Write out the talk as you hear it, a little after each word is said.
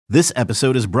This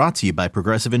episode is brought to you by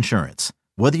Progressive Insurance.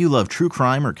 Whether you love true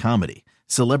crime or comedy,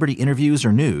 celebrity interviews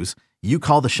or news, you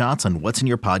call the shots on what's in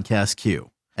your podcast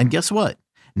queue. And guess what?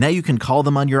 Now you can call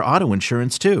them on your auto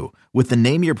insurance too with the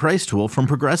Name Your Price tool from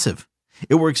Progressive.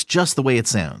 It works just the way it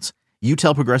sounds. You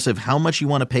tell Progressive how much you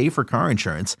want to pay for car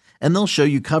insurance, and they'll show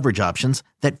you coverage options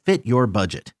that fit your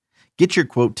budget. Get your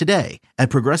quote today at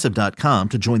Progressive.com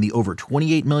to join the over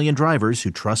 28 million drivers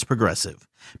who trust Progressive.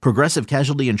 Progressive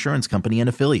Casualty Insurance Company and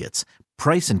Affiliates.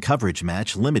 Price and coverage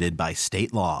match limited by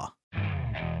state law.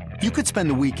 You could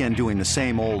spend the weekend doing the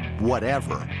same old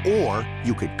whatever, or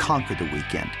you could conquer the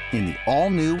weekend in the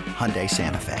all-new Hyundai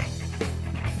Santa Fe.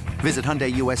 Visit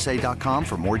HyundaiUSA.com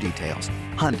for more details.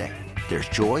 Hyundai, there's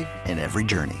joy in every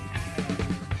journey.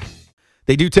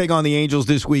 They do take on the Angels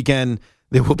this weekend.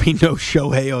 There will be no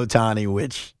Shohei Ohtani,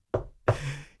 which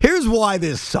here's why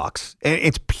this sucks. And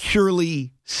it's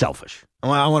purely selfish.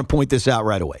 I want to point this out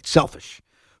right away. Selfish.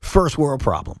 First world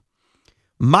problem.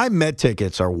 My Met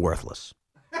tickets are worthless.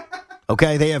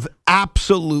 Okay? They have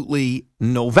absolutely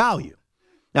no value.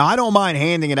 Now, I don't mind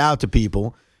handing it out to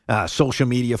people, social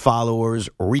media followers,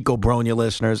 Rico Bronya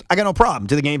listeners. I got no problem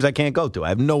to the games I can't go to. I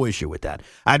have no issue with that.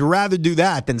 I'd rather do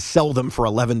that than sell them for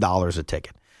 $11 a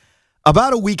ticket.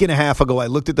 About a week and a half ago, I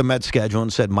looked at the Mets schedule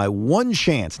and said, my one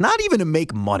chance, not even to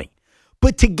make money,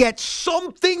 but to get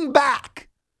something back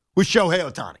was Shohei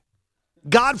Ohtani.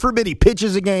 God forbid he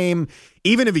pitches a game.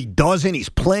 Even if he doesn't, he's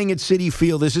playing at Citi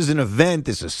Field. This is an event.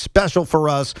 This is special for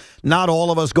us. Not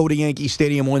all of us go to Yankee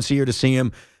Stadium once a year to see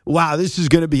him. Wow, this is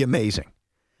going to be amazing.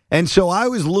 And so I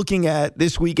was looking at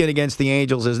this weekend against the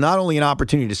Angels as not only an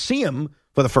opportunity to see him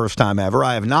for the first time ever.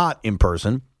 I have not in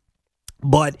person.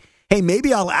 But hey,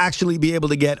 maybe I'll actually be able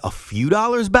to get a few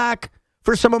dollars back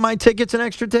for some of my tickets and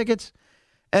extra tickets.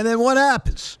 And then what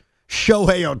happens?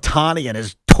 Shohei Ohtani and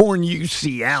his torn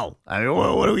UCL. I mean,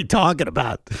 what are we talking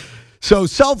about? So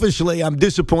selfishly, I'm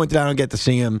disappointed I don't get to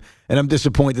see him, and I'm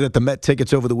disappointed that the Met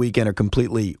tickets over the weekend are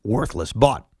completely worthless.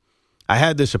 But I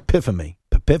had this epiphany.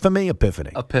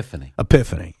 Epiphany.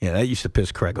 Yeah, that used to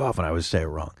piss Craig off when I would say it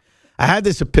wrong. I had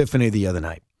this epiphany the other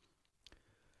night.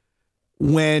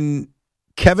 When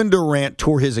Kevin Durant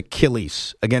tore his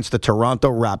Achilles against the Toronto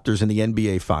Raptors in the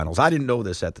NBA Finals. I didn't know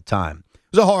this at the time.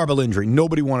 It was a horrible injury.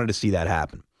 Nobody wanted to see that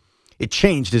happen. It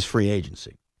changed his free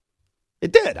agency.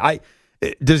 It did.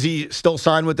 Does he still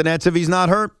sign with the Nets if he's not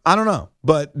hurt? I don't know.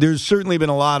 But there's certainly been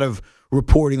a lot of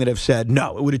reporting that have said,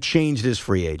 no, it would have changed his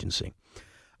free agency.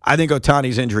 I think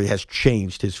Ohtani's injury has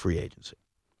changed his free agency.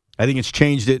 I think it's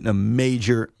changed it in a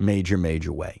major, major,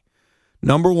 major way.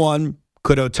 Number one,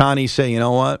 could Ohtani say, you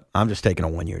know what, I'm just taking a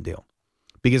one-year deal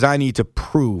because I need to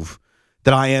prove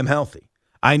that I am healthy.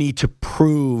 I need to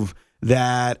prove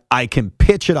that I can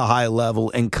pitch at a high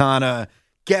level and kind of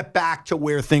get back to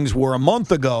where things were a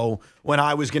month ago when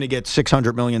I was going to get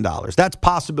 $600 million. That's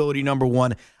possibility number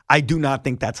one. I do not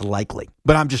think that's likely,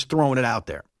 but I'm just throwing it out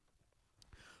there.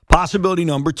 Possibility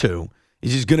number two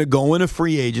is he's going to go into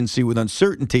free agency with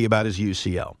uncertainty about his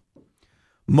UCL.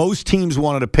 Most teams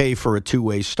wanted to pay for a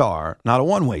two-way star, not a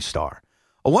one-way star.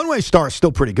 A one-way star is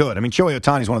still pretty good. I mean, Shohei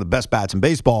Ohtani is one of the best bats in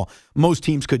baseball. Most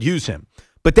teams could use him.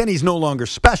 But then he's no longer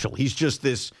special. He's just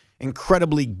this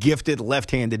incredibly gifted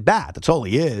left-handed bat. That's all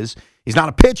he is. He's not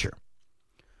a pitcher.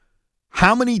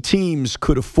 How many teams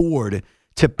could afford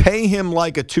to pay him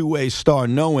like a two-way star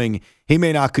knowing he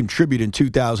may not contribute in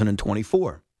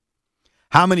 2024?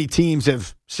 How many teams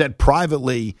have said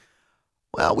privately,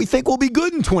 well, we think we'll be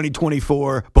good in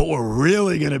 2024, but we're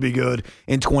really going to be good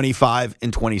in 25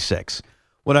 and 26.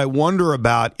 What I wonder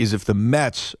about is if the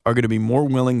Mets are going to be more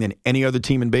willing than any other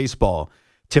team in baseball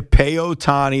to pay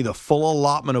Ohtani the full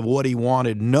allotment of what he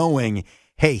wanted, knowing,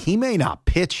 hey, he may not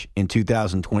pitch in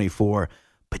 2024,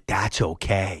 but that's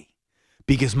okay.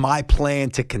 Because my plan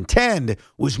to contend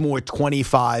was more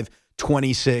 25,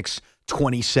 26,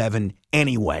 27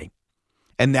 anyway.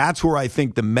 And that's where I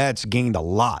think the Mets gained a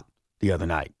lot the other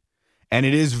night. And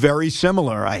it is very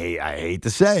similar. I hate to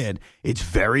say it. It's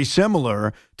very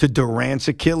similar to Durant's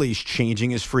Achilles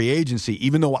changing his free agency,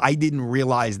 even though I didn't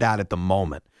realize that at the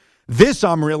moment. This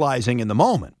I'm realizing in the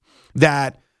moment,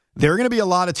 that there are going to be a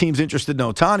lot of teams interested in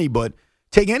Ohtani, but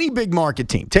take any big market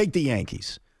team, take the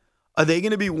Yankees. Are they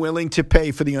going to be willing to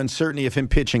pay for the uncertainty of him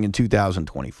pitching in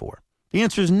 2024? The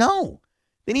answer is no.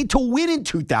 They need to win in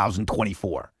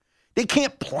 2024. They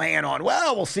can't plan on,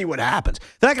 well, we'll see what happens.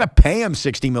 They're not going to pay him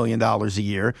 $60 million a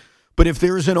year. But if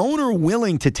there's an owner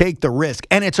willing to take the risk,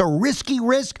 and it's a risky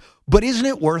risk, but isn't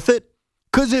it worth it?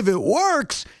 Because if it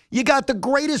works, you got the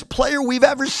greatest player we've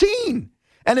ever seen.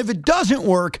 And if it doesn't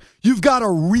work, you've got a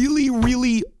really,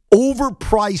 really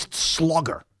overpriced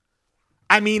slugger.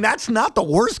 I mean, that's not the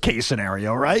worst case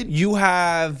scenario, right? You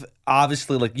have,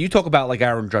 obviously, like you talk about like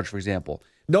Aaron Judge, for example.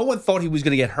 No one thought he was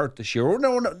going to get hurt this year.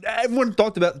 Or everyone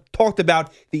talked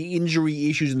about the injury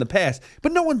issues in the past.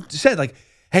 But no one said, like,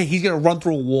 hey, he's going to run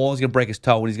through a wall, he's going to break his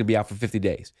toe, and he's going to be out for 50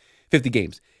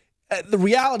 games. The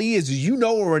reality is you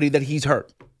know already that he's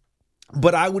hurt.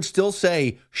 But I would still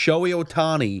say Shohei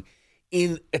Ohtani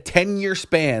in a 10-year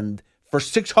span for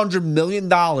 $600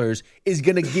 million is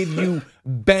going to give you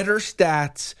better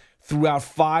stats throughout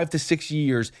 5 to 6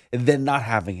 years than not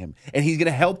having him. And he's going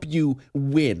to help you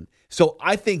win. So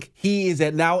I think he is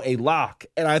now a lock.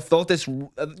 And I thought this, you're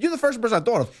the first person I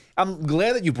thought of. I'm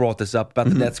glad that you brought this up about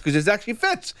the Nets because this actually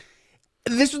fits.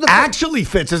 This was the actually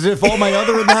fits, as if all my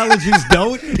other analogies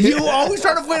don't. You always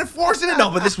try to way to force it in.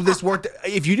 No, but this worked.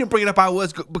 If you didn't bring it up, I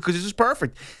was, because this is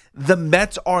perfect. The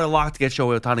Mets are a lock to get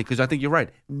Shohei Ohtani because I think you're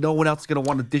right. No one else is going to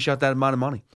want to dish out that amount of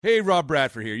money. Hey, Rob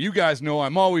Bradford here. You guys know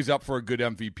I'm always up for a good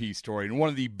MVP story, and one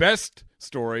of the best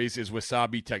stories is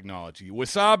Wasabi Technology.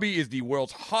 Wasabi is the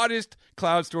world's hottest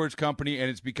cloud storage company,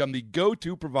 and it's become the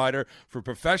go-to provider for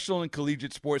professional and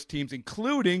collegiate sports teams,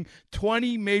 including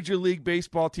 20 Major League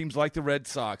Baseball teams like the Red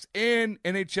Sox and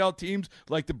NHL teams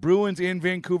like the Bruins and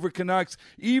Vancouver Canucks.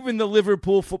 Even the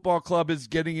Liverpool Football Club is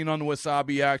getting in on the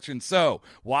Wasabi action. So,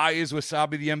 why is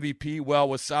Wasabi the MVP? Well,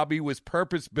 Wasabi was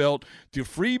purpose-built to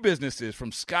free businesses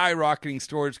from skyrocketing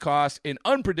storage costs and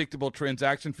unpredictable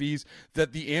transaction fees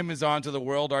that the Amazons of the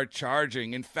world are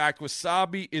charging. In fact,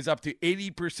 Wasabi is up to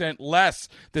 80% less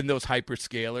than those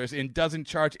hyperscalers and doesn't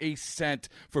charge a cent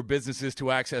for businesses to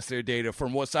access their data.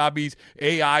 From Wasabi's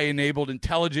AI-enabled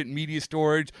intelligent media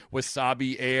storage,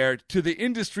 Wasabi Air, to the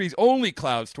industry's only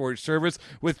cloud storage service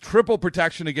with triple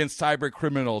protection against cyber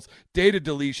criminals, data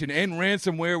deletion, and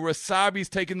ransomware, Wasabi's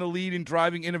taken the lead in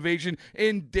driving innovation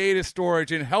in data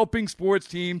storage and helping sports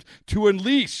teams to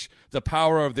unleash the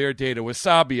power of their data.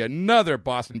 Wasabi, another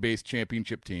Boston-based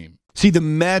championship team. See, the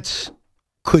Mets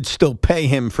could still pay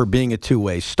him for being a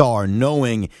two-way star,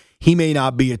 knowing he may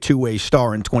not be a two-way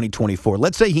star in 2024.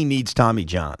 Let's say he needs Tommy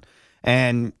John,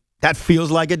 and that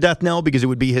feels like a death knell because it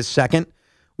would be his second.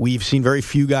 We've seen very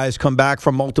few guys come back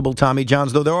from multiple Tommy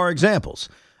Johns, though there are examples.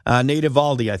 Nate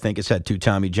Eovaldi, I think, has had 2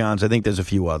 Tommy Johns. I think there's a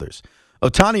few others.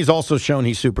 Ohtani's also shown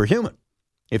he's superhuman.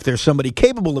 If there's somebody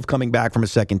capable of coming back from a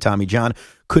second Tommy John,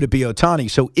 could it be Ohtani?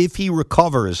 So if he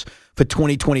recovers for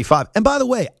 2025, and by the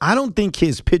way, I don't think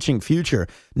his pitching future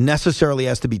necessarily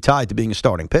has to be tied to being a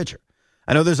starting pitcher.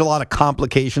 I know there's a lot of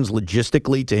complications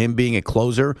logistically to him being a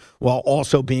closer while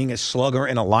also being a slugger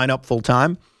in a lineup full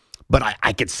time, but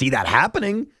I could see that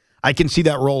happening. I can see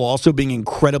that role also being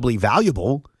incredibly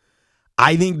valuable.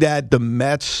 I think that the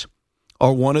Mets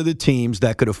are one of the teams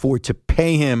that could afford to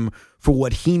pay him for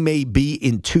what he may be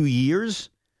in 2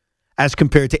 years as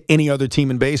compared to any other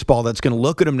team in baseball that's going to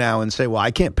look at him now and say, well,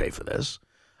 I can't pay for this.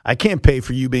 I can't pay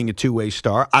for you being a two-way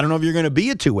star. I don't know if you're going to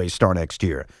be a two-way star next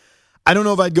year. I don't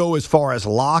know if I'd go as far as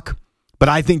lock, but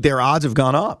I think their odds have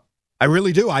gone up. I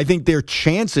really do. I think their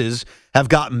chances have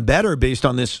gotten better based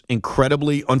on this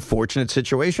incredibly unfortunate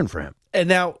situation for him. And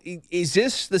now, is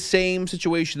this the same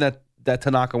situation that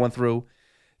Tanaka went through?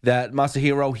 That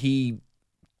Masahiro, he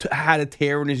had a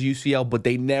tear in his UCL, but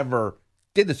they never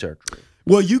did the surgery.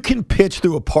 Well, you can pitch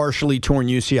through a partially torn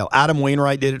UCL. Adam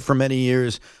Wainwright did it for many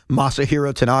years.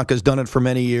 Masahiro Tanaka's done it for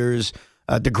many years.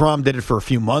 DeGrom did it for a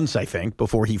few months, I think,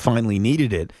 before he finally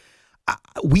needed it.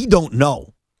 We don't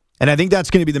know. And I think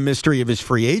that's going to be the mystery of his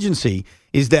free agency,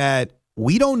 is that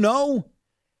we don't know.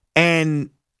 And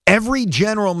every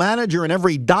general manager and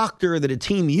every doctor that a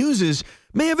team uses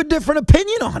may have a different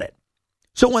opinion on it.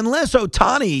 So unless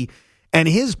Ohtani and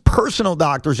his personal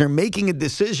doctors are making a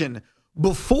decision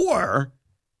before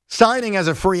signing as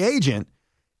a free agent,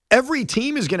 every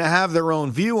team is going to have their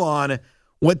own view on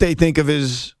what they think of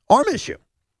his arm issue.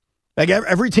 Like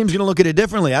every team's going to look at it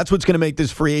differently. That's what's going to make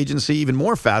this free agency even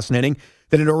more fascinating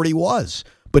than it already was.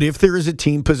 But if there is a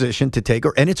team position to take,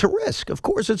 and it's a risk, of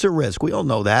course it's a risk. We all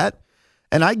know that.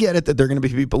 And I get it that there are going to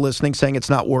be people listening saying it's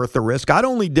not worth the risk. I'd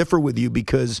only differ with you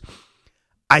because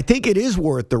I think it is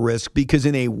worth the risk, because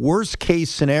in a worst-case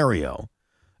scenario,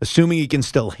 assuming he can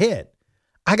still hit,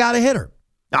 I got a hitter.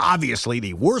 Now, obviously,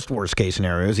 the worst-case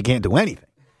scenario is he can't do anything.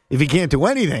 If he can't do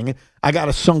anything, I got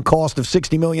a sunk cost of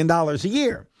 $60 million a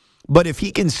year. But if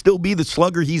he can still be the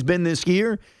slugger he's been this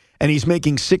year, and he's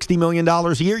making $60 million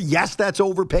a year, yes, that's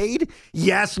overpaid.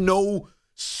 Yes, no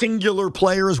singular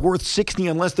player is worth 60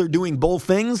 unless they're doing both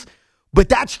things. But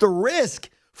that's the risk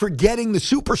for getting the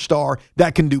superstar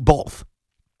that can do both.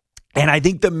 And I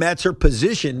think the Mets are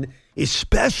positioned,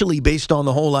 especially based on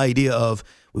the whole idea of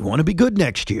we want to be good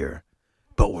next year,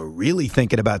 but we're really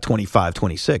thinking about 25,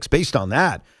 26. Based on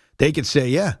that, they could say,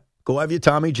 yeah, go have your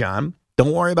Tommy John.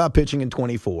 Don't worry about pitching in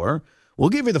 24. We'll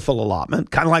give you the full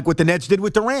allotment, kind of like what the Nets did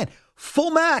with Durant.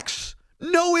 Full max,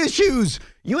 no issues.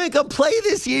 You ain't going to play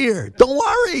this year. Don't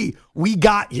worry. We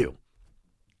got you.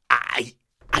 I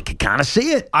could kind of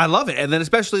see it. I love it. And then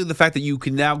especially the fact that you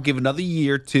can now give another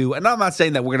year to, and I'm not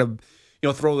saying that we're going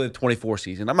to throw the 24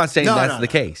 season. I'm not saying that's the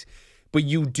case. But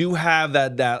you do have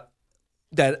that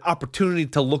opportunity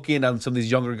to look in on some of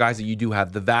these younger guys that you do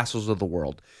have, the Vassals of the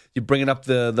world. You're bringing up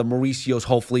the Mauricios,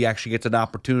 hopefully actually gets an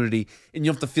opportunity, and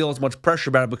you don't have to feel as much pressure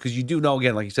about it because you do know,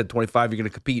 again, like you said, 25, you're going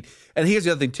to compete. And here's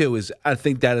the other thing, too, is I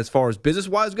think that as far as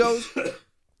business-wise goes,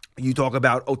 you talk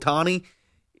about Ohtani,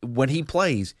 when he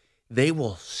plays, they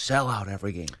will sell out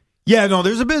every game. Yeah, no,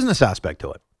 there's a business aspect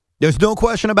to it. There's no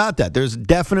question about that. There's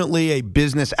definitely a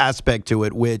business aspect to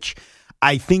it, which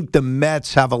I think the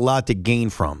Mets have a lot to gain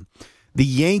from. The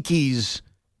Yankees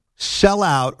sell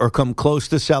out or come close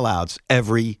to sellouts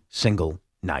every single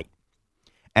night.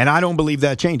 And I don't believe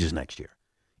that changes next year,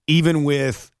 even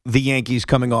with the Yankees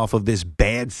coming off of this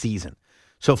bad season.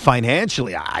 So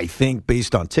financially, I think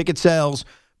based on ticket sales,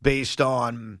 based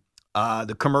on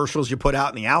the commercials you put out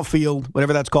in the outfield,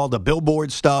 whatever that's called, the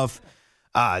billboard stuff,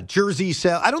 jersey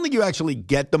sale. I don't think you actually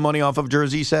get the money off of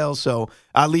jersey sales, so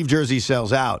I leave jersey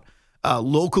sales out.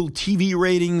 Local TV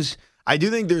ratings. I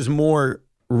do think there's more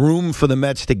room for the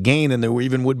Mets to gain than there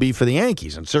even would be for the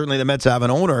Yankees. And certainly the Mets have an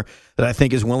owner that I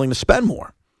think is willing to spend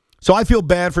more. So I feel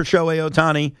bad for Shohei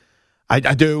Ohtani. I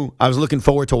do. I was looking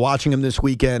forward to watching him this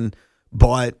weekend,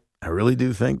 but I really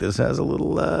do think this has a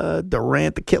little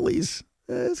Durant Achilles.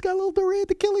 It's got a little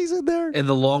Durant Achilles in there. In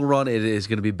the long run, it is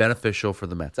going to be beneficial for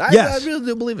the Mets. Yes. I really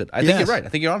do believe it. I think you're right. I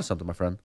think you're onto something, my friend.